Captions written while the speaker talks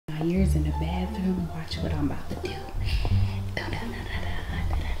Nyyear's in the bathroom. Watch what I'm about to do.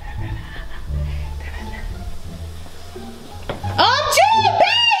 Oh, gee,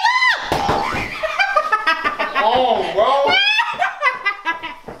 babe! Oh, bro.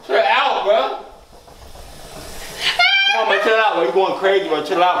 Chill out, bro. Come on, man, chill out, bro. You going crazy, bro.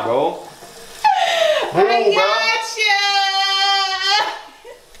 Chill out, bro. Move, bro.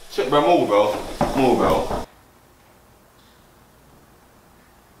 Shit, bro, move, bro. Move, bro.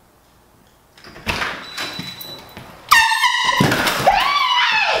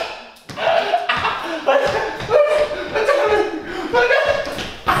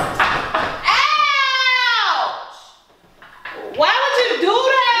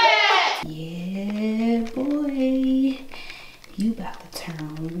 You about to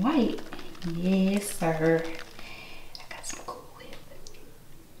turn white. Yes, sir. I got some Cool Whip.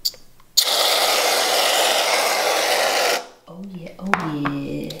 Oh yeah, oh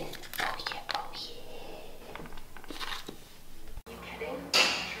yeah. Oh yeah, oh yeah. You kidding?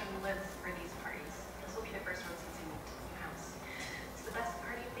 Sure lives for these parties. This will be the first one since we moved to the new house. It's the best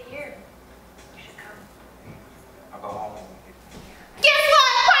party of the year. You should come. I'll go home. Guess what,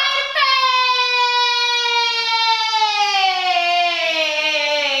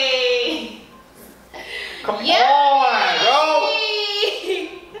 Come on, bro.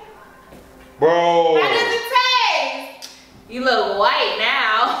 Bro. How does it taste? You look white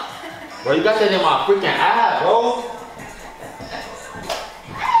now. Bro, you got that in my freaking eye, bro.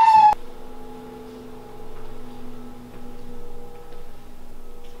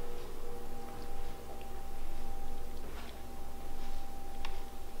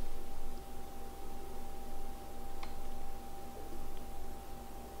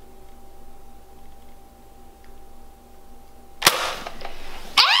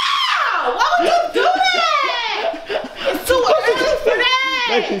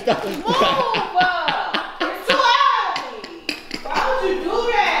 Stop. Move! It's too early! Why would you do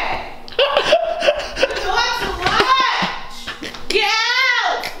that? You're doing too much! Get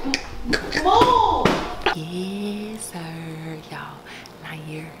out! Move! Yes, sir, y'all.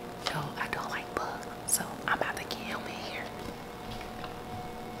 Nyyear, no, I don't like bugs, so I'm about to get him in here.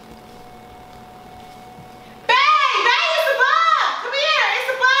 Babe! Babe, it's a bug! Come here! It's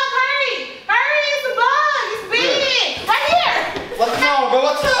a bug! Hurry! Hurry! It's a bug! It's big! Right here! What's wrong, bro?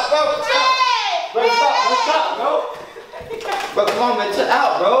 What's up, bro? What's up? Bro, stop, bro. Bro, come on, man. Chill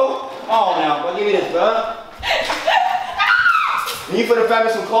out, bro. Come on now, bro. Give me this, bro. And you finna find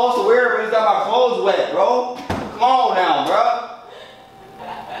me some clothes to wear, bro. You got my clothes wet, bro. Come on now, bro.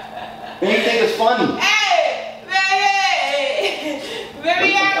 And you think it's funny? Hey, baby.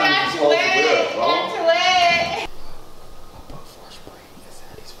 Baby, I got you wet. Got you wet.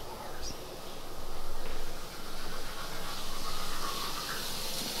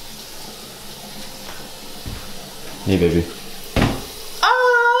 Hey, baby.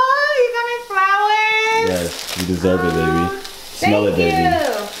 Oh, you got me flowers. Yes, you deserve it, baby. Smell it, baby. Thank you.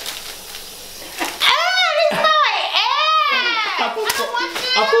 Ah, they smell like ass. I don't want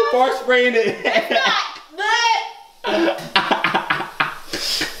this. I put fart spray in it. It's not good.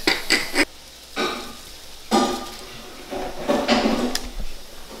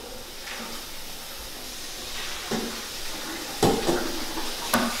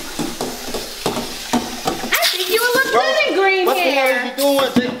 What the hell are you doing?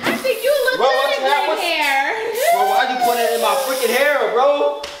 I think you look good in green hair. Bro, why'd you put it in my freaking hair,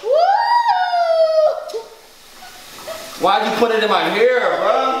 bro? Woo! Why'd you put it in my hair,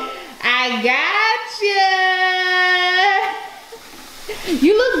 bro? I got you.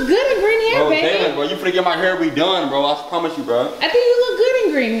 You look good in green hair, bro, baby. Damn, bro, you finna get my hair redone, bro. I promise you, bro. I think you look good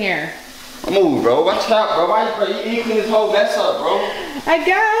in green hair. Move, bro. Watch out, bro. Why you clean this whole mess up, bro? I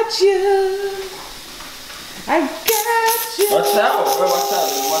got you. I got you. Watch out, bro. Watch out,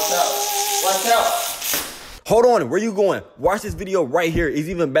 dude. Watch out. Watch out. Hold on, where you going? Watch this video right here. It's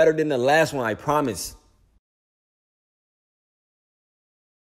even better than the last one, I promise.